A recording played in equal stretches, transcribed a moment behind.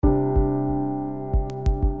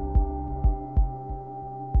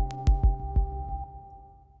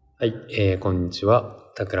はい、こんにちは。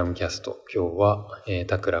タクラムキャスト。今日は、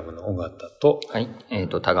タクラムの尾形と、はい、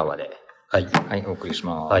田川で、はい、はい、お送りし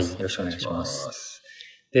ます。はい、よろしくお願いします。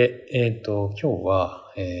で、今日は、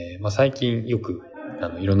最近よく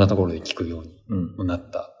いろんなところで聞くようにな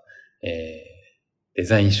った、デ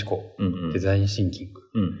ザイン思考、デザインシンキング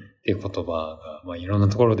っていう言葉が、いろんな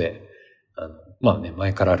ところで、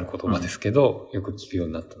前からある言葉ですけど、よく聞くよう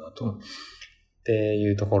になったなと。って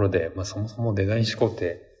いうところで、そもそもデザイン思考っ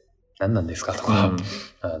て何なんですかとか、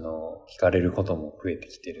聞かれることも増えて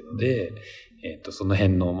きているので、その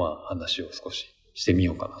辺の話を少ししてみ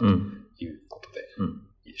ようかなということで、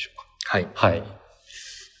いいでしょうか。はい。はい。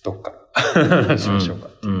どっから話しましょうか。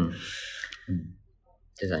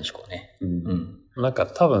デザイン思考ね。なんか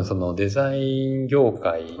多分そのデザイン業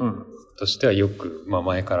界としてはよく、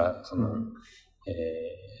前から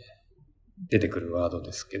出てくるワード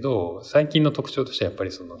ですけど、最近の特徴としてはやっぱ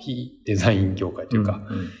りその非デザイン業界というか、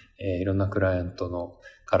いろんなクライアント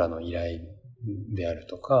からの依頼である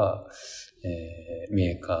とか、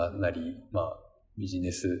メーカーなり、ビジ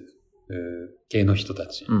ネス系の人た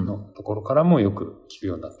ちのところからもよく聞く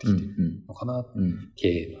ようになってきているのかな、経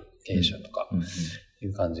営者とかい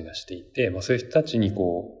う感じがしていて、そういう人たちに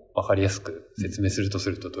わかりやすく説明すると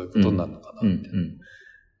どういうことになるのかなみたいな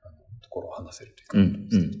ところを話せるという感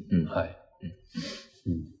じです。はい。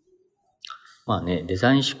デ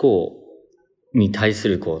ザイン思考に対す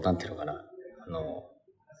るなんていうのかな、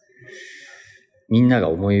みんなが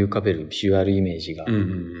思い浮かべるビジュアルイメージが、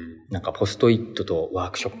なんかポストイットとワ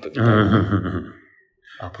ークショップみたい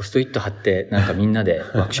な、ポストイット貼ってなんかみんなでワ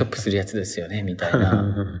ークショップするやつですよねみたい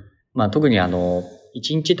な特に1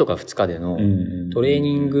日とか2日でのトレー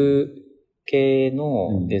ニング系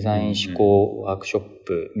のデザイン思考ワークショッ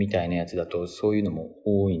プみたいなやつだとそういうのも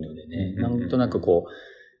多いのでね、なんとなく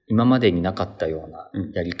今までになかったような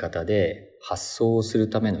やり方で発想をする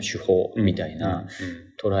ための手法みたいな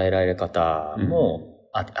捉えられ方も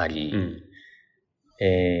あり、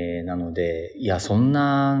なので、いや、そん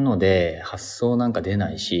なので発想なんか出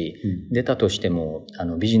ないし、出たとしても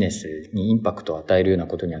ビジネスにインパクトを与えるような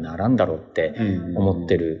ことにはならんだろうって思っ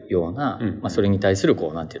てるような、それに対する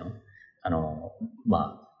なんていうの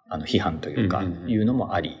批判というか、いうの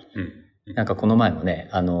もあり、なんかこの前もね、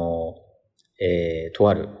と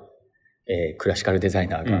ある、クラシカルデザイ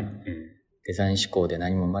ナーが、デザイン思考で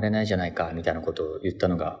何も生まれないじゃないか、みたいなことを言った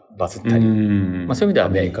のがバズったり、そういう意味では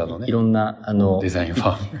ね、いろんな、デザインフ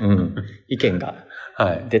ァン、意見が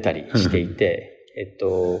出たりしていて、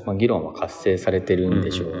議論は活性されてるん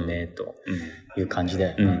でしょうね、という感じ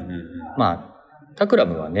だよね。タクラ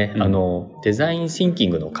ムはね、デザインシンキ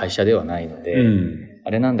ングの会社ではないので、あ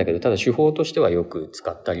れなんだけど、ただ手法としてはよく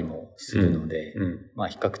使ったりもするので、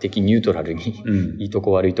比較的ニュートラルに、いいと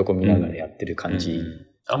こ悪いとこ見ながらやってる感じ。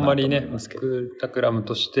あんまりね、タクラム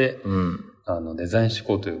として、デザイン思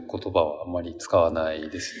考という言葉はあんまり使わない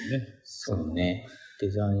ですよね。そうね。デ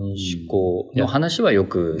ザイン思考の話はよ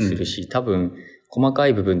くするし、多分、細か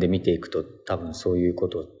い部分で見ていくと、多分そういうこ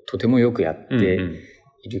とをとてもよくやって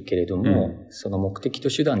いるけれども、その目的と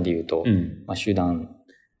手段で言うと、手段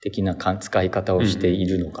的な使い方をしてい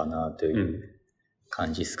るのかなという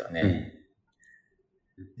感じですかね。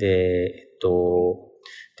で、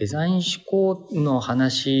デザイン思考の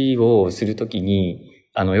話をするときに、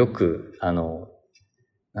よく、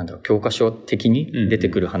教科書的に出て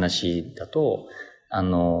くる話だと、な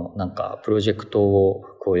んか、プロジェクト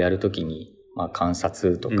をやるときに、観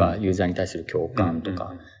察とか、ユーザーに対する共感と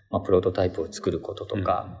か、プロトタイプを作ることと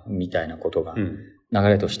か、みたいなことが、流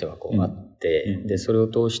れとしてはあって、で、それを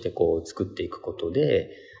通して作っていくことで、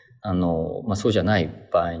そうじゃない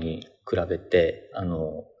場合に比べて、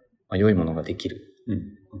良いものができる。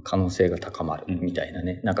可能性が高まるみたいな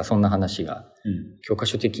ね、なんかそんな話が教科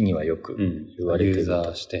書的にはよく言われてる。ユーザ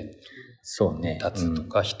ー視点、そうね、立つと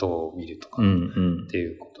か人を見るとかって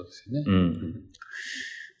いうことですよね。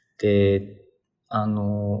で、な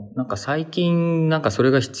んか最近なんかそ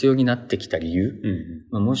れが必要になってきた理由、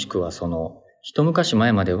もしくは一昔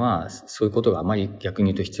前まではそういうことがあまり逆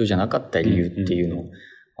に言うと必要じゃなかった理由っていうの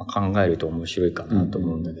を考えると面白いかなと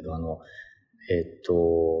思うんだけど、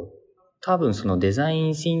多分そのデザイ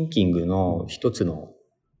ンシンキングの一つの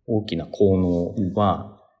大きな効能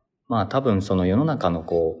は、多分その世の中の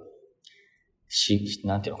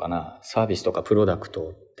なんていうのかな、サービスとかプロダク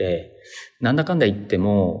トって、なんだかんだ言って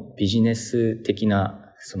もビジネス的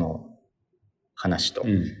なその話と、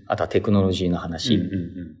あとはテクノロジーの話。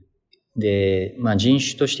で、人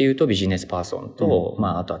種として言うとビジネスパーソンと、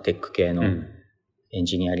あとはテック系のエン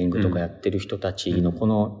ジニアリングとかやってる人たちのこ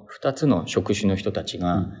の二つの職種の人たち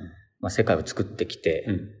が、世界を作ってきて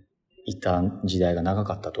いた時代が長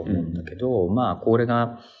かったと思うんだけど、これ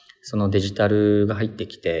がそのデジタルが入って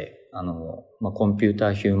きて、コンピュータ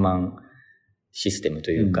ーヒューマンシステム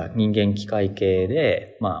というか、人間機械系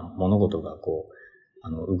で、物事が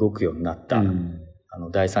動くようになった、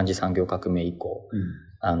第三次産業革命以降、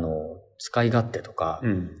使い勝手とか、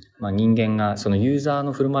人間がそのユーザー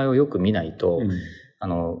の振る舞いをよく見ないと、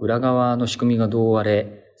裏側の仕組みがどうあ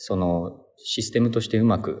れ、そのシステムとしてう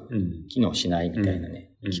まく機能しないみたいな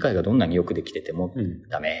ね、機械がどんなによくできてても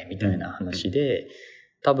ダメみたいな話で、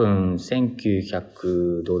多分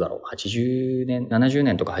1980年、70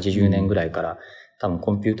年とか80年ぐらいから、多分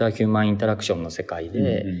コンピューターヒューマンインタラクションの世界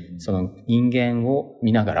で、その人間を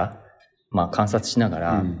見ながら、観察しなが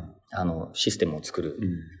ら、システムを作る。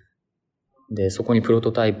で、そこにプロ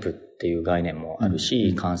トタイプっていう概念もある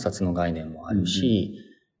し、観察の概念もあるし、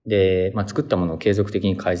で、作ったものを継続的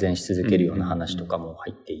に改善し続けるような話とかも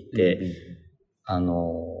入っていて、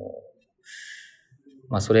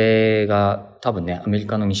それが多分ね、アメリ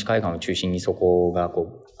カの西海岸を中心にそこが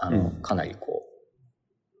かなり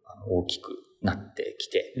大きくなってき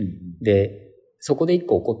て、で、そこで一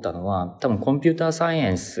個起こったのは、多分コンピューターサイエ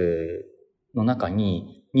ンスの中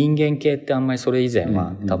に人間系ってあんまりそれ以前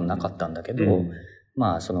は多分なかったんだけど、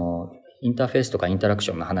そのインターフェースとかインタラク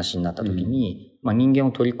ションの話になった時に、人間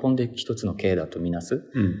を取り込んで一つの系だとみなす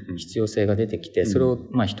必要性が出てきて、それを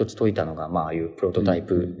一つ解いたのが、ああいうプロトタイ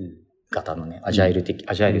プ型のね、アジャイル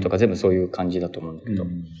とか全部そういう感じだと思うんだけど。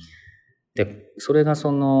で、それが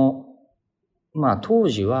当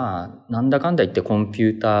時はなんだかんだ言ってコンピ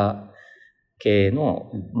ューター系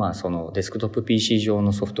の、そのデスクトップ PC 上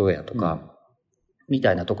のソフトウェアとか、み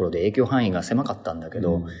たいなところで影響範囲が狭かったんだけ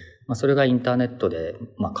ど、それがインターネットで、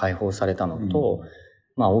開放されたのと、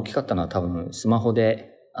大きかったのは多分スマホで、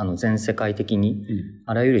全世界的に、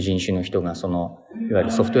あらゆる人種の人がいわゆ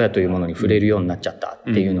るソフトウェアというものに触れるようになっちゃった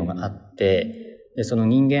っていうのがあって、で、その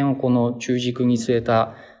人間をこの中軸に据え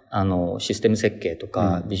た、システム設計と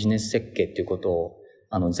かビジネス設計っていうことを、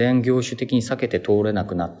全業種的に避けて通れな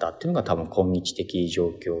くなったっていうのが多分今日的状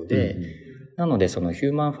況で、なのでそのヒ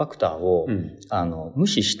ューマンファクターを、無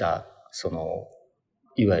視した、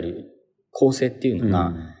いわゆる構成っていうの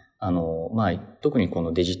が、特にこ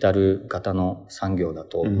のデジタル型の産業だ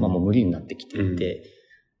と、もう無理になってきていて、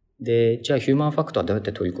で、じゃあヒューマンファクターどうやっ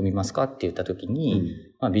て取り込みますかって言った時に、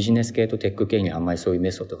ビジネス系とテック系にはあんまりそういう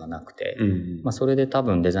メソッドがなくて、それで多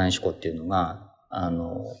分デザイン思考っていうのが、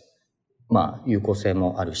有効性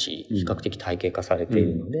もあるし、比較的体系化されてい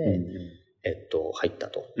るので、入った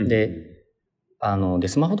と。で、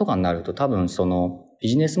スマホとかになると多分そのビ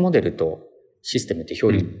ジネスモデルとシステムって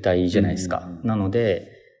表裏一体じゃないですか。なの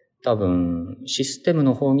で、多分システム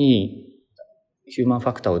の方にヒューマンフ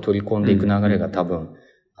ァクターを取り込んでいく流れが多分、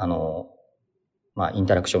イン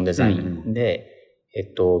タラクションデザインで、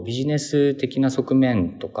ビジネス的な側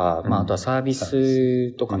面とか、あとはサービ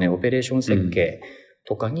スとかね、オペレーション設計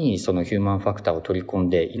とかにそのヒューマンファクターを取り込ん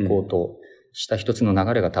でいこうとした一つの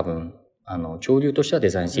流れが多分、潮流としてはデ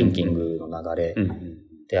ザインシンキングの流れ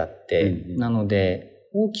であって、なので、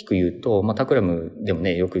大きく言うと、タクラムでも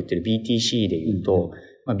ね、よく言ってる BTC で言うと、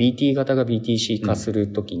BT 型が BTC 化す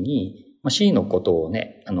るときに、C のことを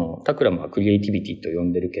ね、タクラムはクリエイティビティと呼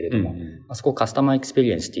んでるけれども、あそこカスタマーエクスペ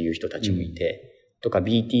リエンスっていう人たちもいて、とか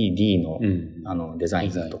BTD の、デザイ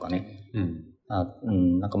ンとかね。な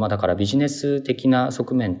んかだからビジネス的な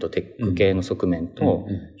側面とテック系の側面と、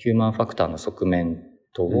ヒューマンファクターの側面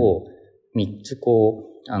とを3つ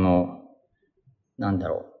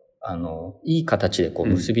いい形で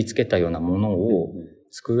結びつけたようなものを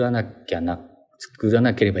作らな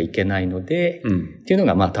ければいけないので、っていうの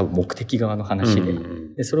が多分目的側の話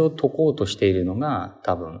で、それを解こうとしているのが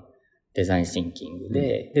多分デザインシンキング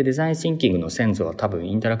で、デザインシンキングの先祖は多分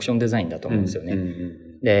インタラクションデザインだと思うんですよね。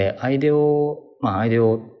で、アイデオ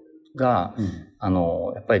が、や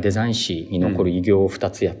っぱりデザイン史に残る偉業を2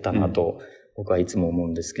つやったなと僕はいつも思う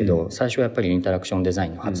んですけど、最初はやっぱりインタラクションデザイ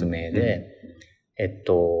ンの発明で、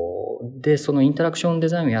で、そのインタラクションデ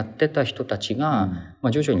ザインをやってた人たちが、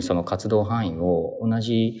徐々にその活動範囲を同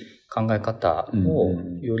じ考え方を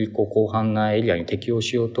より広範なエリアに適用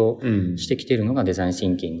しようとしてきているのがデザインシ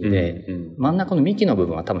ンキングで、真ん中の幹の部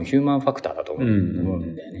分は多分ヒューマンファクターだと思う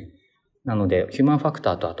んだよね。なので、ヒューマンファク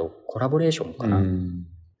ターとあとコラボレーションかな。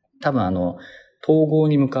多分統合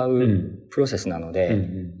に向かうプロセスなので、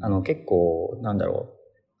結構、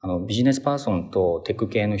ビジネスパーソンとテック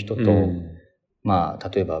系の人と、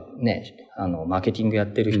例えばね、マーケティングや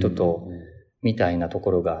ってる人と、みたいなとこ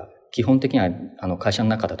ろが、基本的には、会社の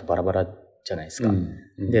中だとバラバラじゃないですか。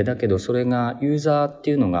で、だけどそれが、ユーザーって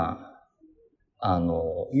いうのが、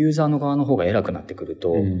ユーザーの側の方が偉くなってくる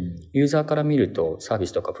と、ユーザーから見るとサービ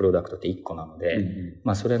スとかプロダクトって1個なので、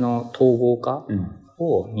それの統合化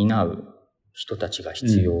を担う人たちが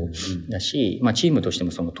必要だし、まあチームとして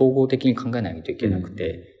もその統合的に考えないといけなく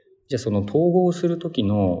て、じゃあその統合するとき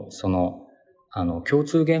のその共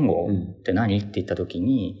通言語って何って言ったとき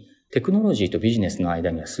に、テクノロジーとビジネスの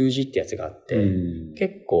間には数字ってやつがあって、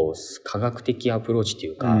結構科学的アプローチってい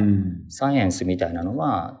うか、サイエンスみたいなの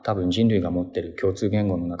は多分人類が持ってる共通言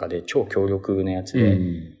語の中で超強力なやつで、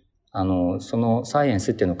そのサイエン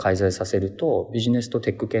スっていうのを介在させると、ビジネスと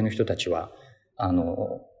テック系の人たちは、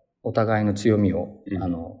お互いの強みを、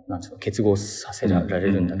なんつうの、結合させられ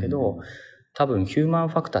るんだけど、多分ヒューマン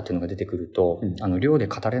ファクターっていうのが出てくると、量で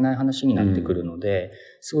語れない話になってくるので、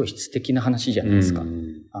すごい質的な話じゃないですか。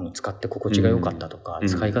使って心地が良かったとか、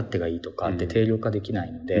使い勝手がいいとかって定量化できな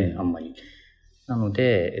いので、あんまり。なの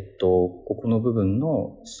で、ここの部分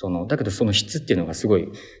の、だけどその質っていうのがすごい、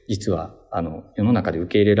実は、世の中で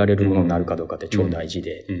受け入れられるものになるかどうかって超大事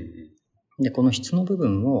で、で、この質の部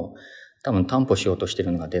分を多分担保しようとして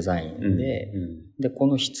るのがデザインで、で、こ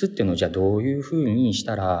の質っていうのをじゃあどういうふうにし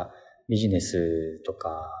たら、ビジネスと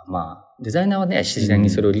か、まあ、デザイナーはね、自然に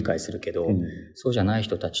それを理解するけど、そうじゃない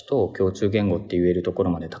人たちと共通言語って言えるとこ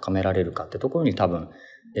ろまで高められるかってところに多分、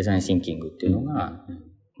デザインシンキングっていうのが、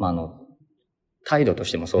まあ、態度と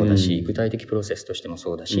してもそうだし、具体的プロセスとしても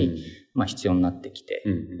そうだし、まあ必要になってきて。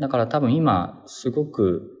だから多分今、すご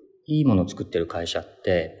くいいものを作ってる会社っ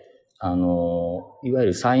て、いわゆ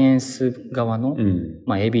るサイエンス側の、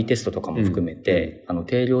まあ AB テストとかも含めて、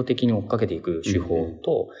定量的に追っかけていく手法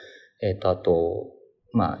と、あと、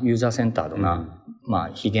まあユーザーセンタードな、ま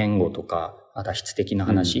あ非言語とか、あとは質的な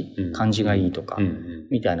話、感じがいいとか、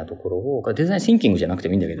みたいなところを、デザインシンキングじゃなくて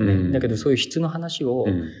もいいんだけどね。だけどそういう質の話を、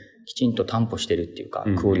きちんと担保してるっていうか、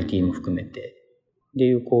クオリティも含めて。って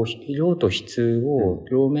いう、こう、量と質を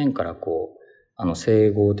両面からこう、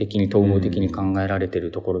整合的に統合的に考えられて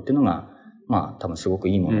るところっていうのが、まあ、多分すごく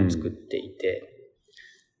いいものを作っていて。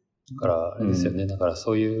だから、あれですよね。だから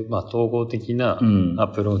そういう、まあ、統合的なア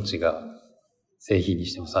プローチが、製品に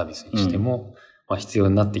してもサービスにしても、まあ、必要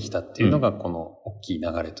になってきたっていうのが、この大きい流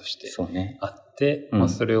れとしてあって、まあ、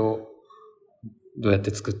それを、どうやっ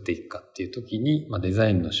て作っていくかっていうときに、まあ、デザ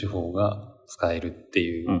インの手法が使えるって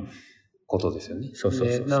いうことですよね。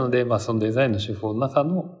なので、まあ、そのデザインの手法の中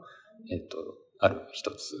の、ある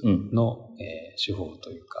一つの、手法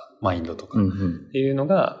というか、マインドとかっていうの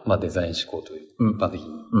が、まあ、デザイン思考という一般的に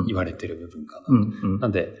言われている部分かなと。な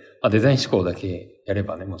んで、まあ、デザイン思考だけやれ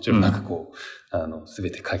ばね、もちろんなんかこう、す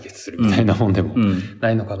べて解決するみたいなもんでも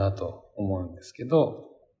ないのかなと思うんですけど、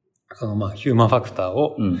そのまあ、ヒューマンファクター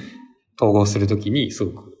を、統合するときにす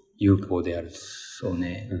ごく有効である。そう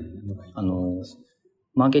ね。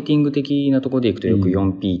マーケティング的なところでいくとよく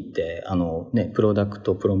 4P って、ね、プロダク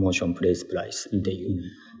ト、プロモーション、プレイス、プライスっていう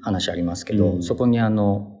話ありますけど、そこに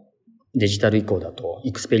デジタル移行だと、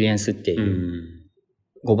エクスペリエンスっていう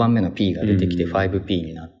5番目の P が出てきて 5P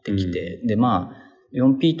になってきて、で、まあ、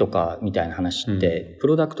4P とかみたいな話って、プ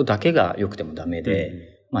ロダクトだけが良くてもダメ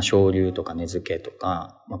で、まあ、省流とか値付けと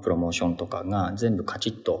か、まあ、プロモーションとかが全部カチ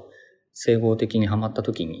ッと整合的にはまった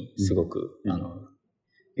時にすごく、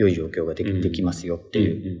良い状況ができますよって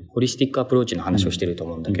いう、ホリスティックアプローチの話をしてると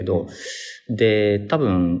思うんだけど、で、多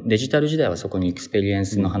分デジタル時代はそこにエクスペリエン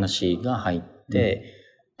スの話が入って、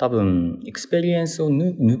多分エクスペリエンスを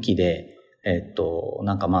抜きで、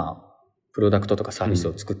なんかまあ、プロダクトとかサービス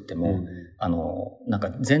を作っても、なん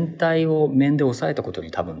か全体を面で抑えたこと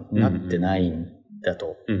に多分なってないんだ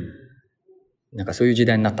と。なんかそういう時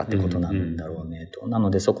代になったってことなんだろうねと。なの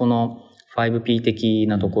でそこの 5P 的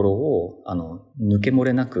なところを、抜け漏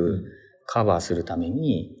れなくカバーするため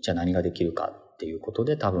に、じゃあ何ができるかっていうこと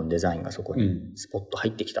で多分デザインがそこにスポッと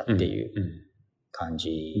入ってきたっていう感じ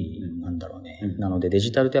なんだろうね。なのでデ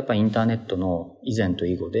ジタルとやっぱりインターネットの以前と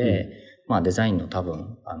以後で、まあデザインの多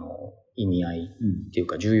分、意味合いっていう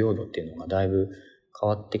か重要度っていうのがだいぶ変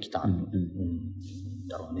わってきたん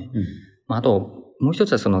だろうね。まああと、もう一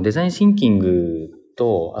つはそのデザインシンキング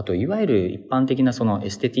と、あといわゆる一般的なその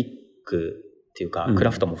エステティックっていうかク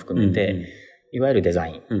ラフトも含めて、いわゆるデザ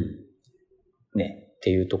イン、ね、っ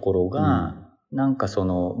ていうところが、なんかそ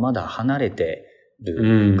のまだ離れて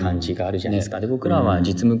る感じがあるじゃないですか。で、僕らは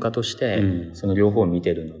実務家としてその両方を見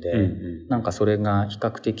てるので、なんかそれが比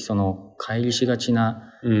較的その乖離しがち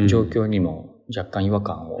な状況にも若干違和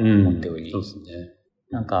感を持っており、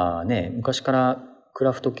なんかね、昔からク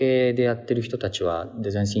ラフト系でやってる人たちは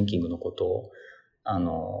デザインシンキングのことを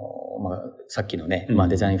まあ、さっきのね、まあ、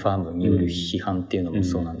デザインファームによる批判っていうのも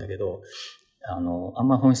そうなんだけど、あん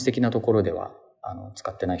ま本質的なところでは使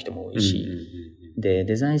ってない人も多いし、で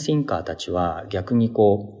デザインシンカーたちは逆に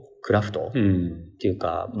こうクラフトっていう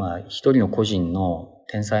か、まあ、一人の個人の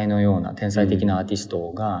天才的なアーティス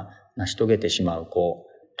トが成し遂げてしまう、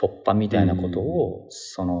突破みたいなことを、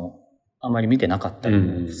あんまり見てなかったり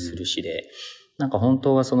もするしで、なんか本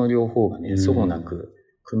当はその両方がね、齟齬なく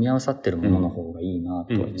組み合わさってるものの方がいいな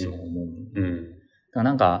とはいつも思う。だから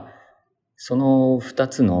なんか、その二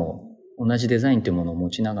つの同じデザインというものを持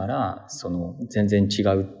ちながら、全然違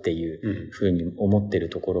うっていうふうに思ってる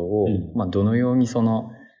ところを、どのように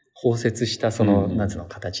包摂した夏の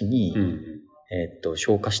形に、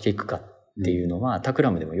消化していくかっていうのは、タク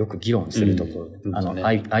ラムでもよく議論するところ、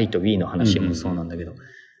愛と We の話もそうなんだけど、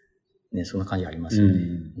ね、そんな感じありますよね。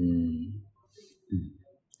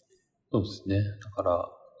そうですね。だから、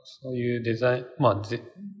そういうデザイン、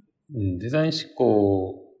デザイン思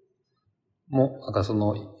考も、なん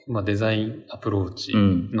かデザインアプローチ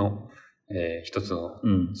の、一つの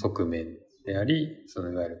側面であり、い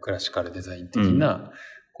わゆるクラシカルデザイン的な、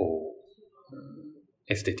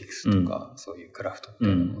エステティクスとか、そういうクラフトみ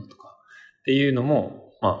たいなものとか、っていうの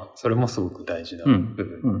も、それもすごく大事な部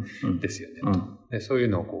分ですよね。でそういう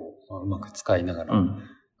のをうまく使いながら、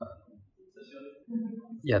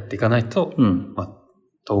やっていかないと、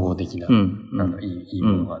統合的な、いい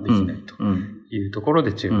ものができないというところ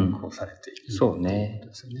で注目をされている、そうね。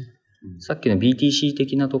さっきの BTC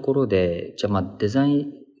的なところで、じゃあデザイ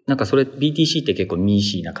ン、なんかそれ BTC って結構ミー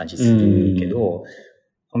シーな感じするけど、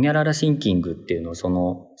ホニャララシンキングっていうのをそ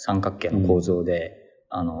の三角形の構造で、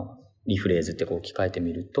リフレーズって置き換えて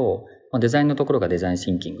みると、デザインのところがデザイン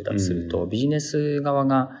シンキングだとすると、ビジネス側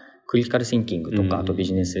がクリティカルシンキングとか、あとビ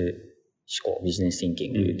ジネス思考、ビジネスシンキ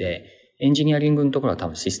ングで、エンジニアリングのところは多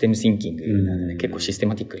分システムシンキングなので、結構システ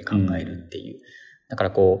マティックに考えるっていう。だか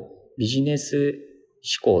らビジネス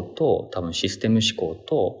思考と多分システム思考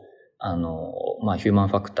と、ヒューマン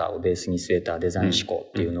ファクターをベースに据えたデザイン思考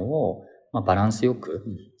っていうのを、バランスよく、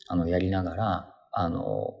やりながら、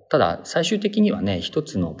ただ最終的にはね、一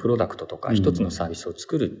つのプロダクトとか一つのサービスを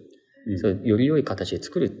作る、それより良い形で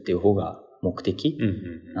作るっていう方が目的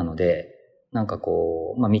なので、なんか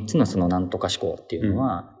3つのそのなんとか思考っていうの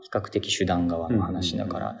は比較的手段側の話だ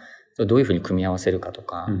から、それどういうふうに組み合わせるかと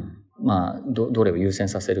か、どれを優先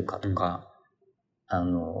させるかとか、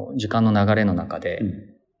時間の流れの中で、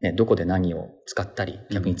ね、どこで何を使ったり、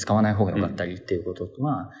逆に使わない方が良かったりっていうこと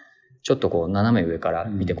は、ちょっと斜め上から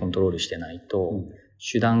見てコントロールしてないと、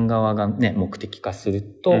手段側がね、目的化する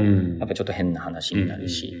と、やっぱちょっと変な話になる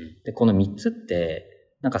し、で、この3つって、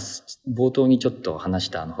なんか冒頭にちょっと話し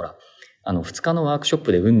た2日のワークショッ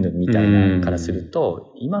プでうんぬんみたいなからする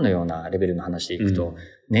と、今のようなレベルの話でいくと、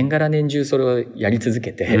年がら年中それをやり続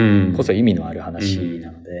けてこそ意味のある話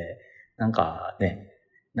なので、なんかね、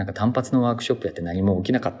なんか単発のワークショップやって何も起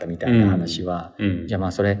きなかったみたいな話は、じゃ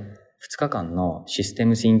あそれ2日間のシステ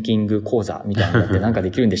ムシンキング講座みたいなのってなんかで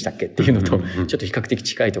きるんでしたっけっていうのとちょっと比較的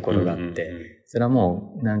近いところがあって、それは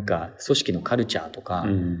もうなんか組織のカルチャーとか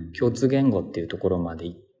共通言語っていうところまで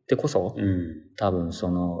行ってこそ、多分そ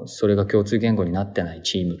れが共通言語になってない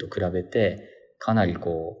チームと比べてかなり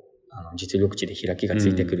実力値で開きがつ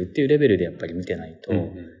いてくるっていうレベルでやっぱり見てないと、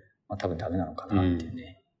多分ダメなのかなっていう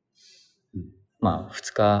ね。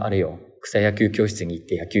2日あれよ、草野球教室に行っ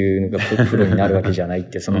て野球がプロになるわけじゃないっ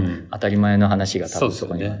ていう当たり前の話が多分そ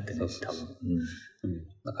こにあってね、多分。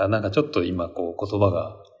だからなんかちょっと今言葉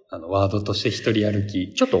がワードとして一人歩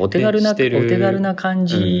きちょっとお手軽な感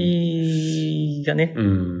じがね、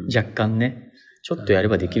若干ね、ちょっとやれ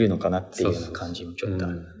ばできるのかなっていうような感じもちょっと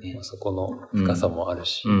あるね。そこの深さもある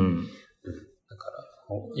し、だから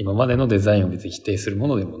今までのデザインを別に否定するも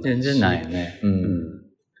のでもないし、全然ないよね。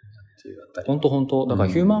本当だから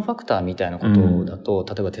ヒューマンファクターみたいなことだと、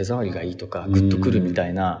例えば手触りがいいとかグッとくるみた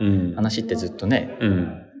いな話ってずっとね、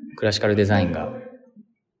クラシカルデザインが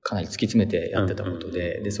かなり突き詰めてやってたこと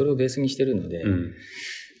で、それをベースにしてるので、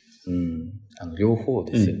両方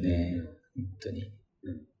ですよね、本当に。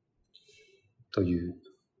という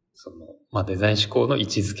デザイン思考の位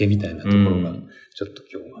置づけみたいなところがちょっと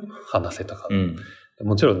今日は話せたかな。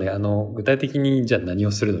もちろんね、具体的にじゃあ何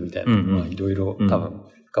をするのみたいなのはいろいろ多分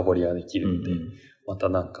深掘りができるので、また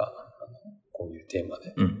なんかこういうテーマ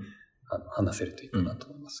で話せるといいかなと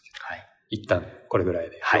思いますけど、一旦これぐらい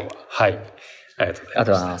で今日は、ありがとうご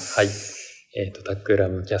ざいます。タクラ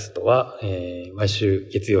ムキャストは、毎週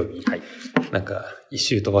月曜日、なんか一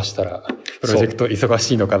周飛ばしたらプロジェクト忙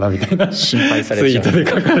しいのかなみたいな心配されちゃうツイー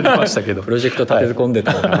トで書かれてましたけどプロジェクト立て込んで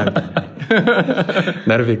たのかなみたいな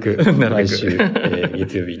なるべく毎週、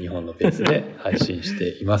月曜日日本のペースで配信し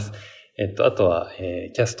ています。あとは、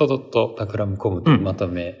cast.takram.com というまと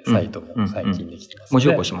めサイトも最近できてますので、文字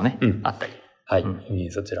起こしもね、あったり。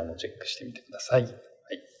そちらもチェックしてみてください。じゃあ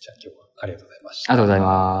今日はありがとうございました。ありがとうござい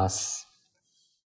ます。